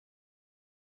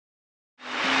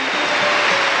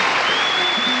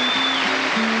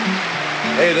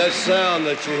Hey, that sound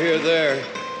that you hear there,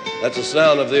 that's the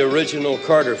sound of the original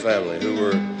Carter family, who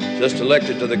were just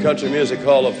elected to the Country Music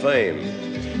Hall of Fame.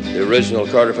 The original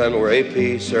Carter family were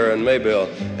A.P., Sara, and Maybelle.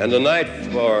 And tonight,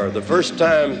 for the first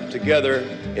time together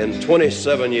in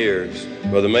 27 years,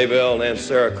 for the Maybelle and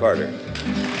Sara Carter.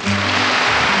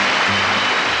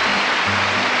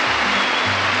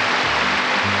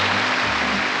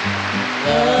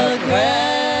 The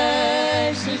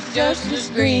grass is just as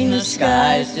green, the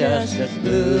sky's just as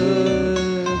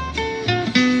blue.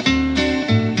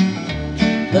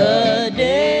 The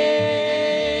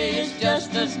day is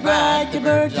just as bright, the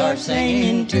birds are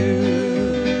singing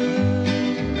too.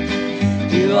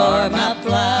 You are my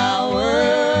flower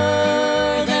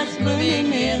that's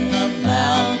blooming in the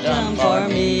mountain for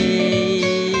me.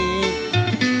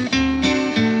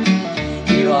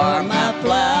 You are my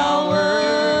flower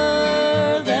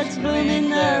that's blooming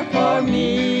there for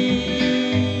me.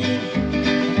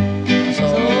 So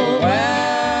wear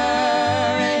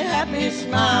a happy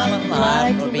smile and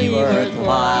life will be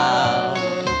worthwhile.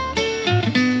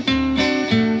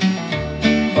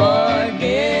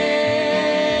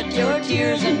 Forget your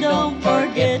tears and don't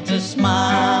forget to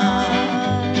smile.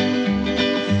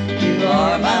 You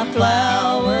are my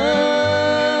flower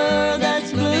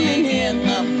that's blooming in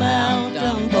the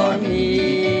mountain for me.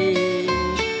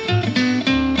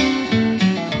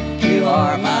 You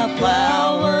are my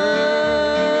flower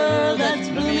that's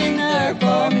blooming there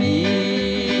for me.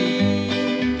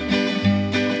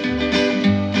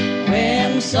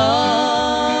 When summertime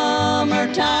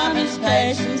is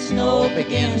past and snow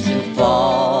begins to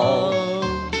fall,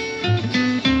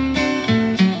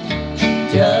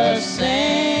 just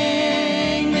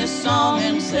sing this song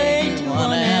and say to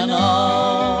one and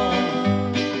all,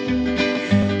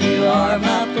 you are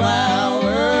my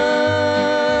flower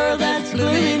that's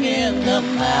blooming in the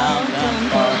mountain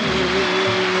for me.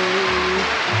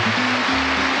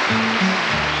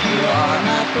 You are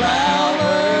my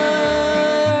flower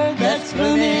that's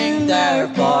blooming there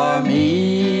for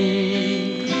me.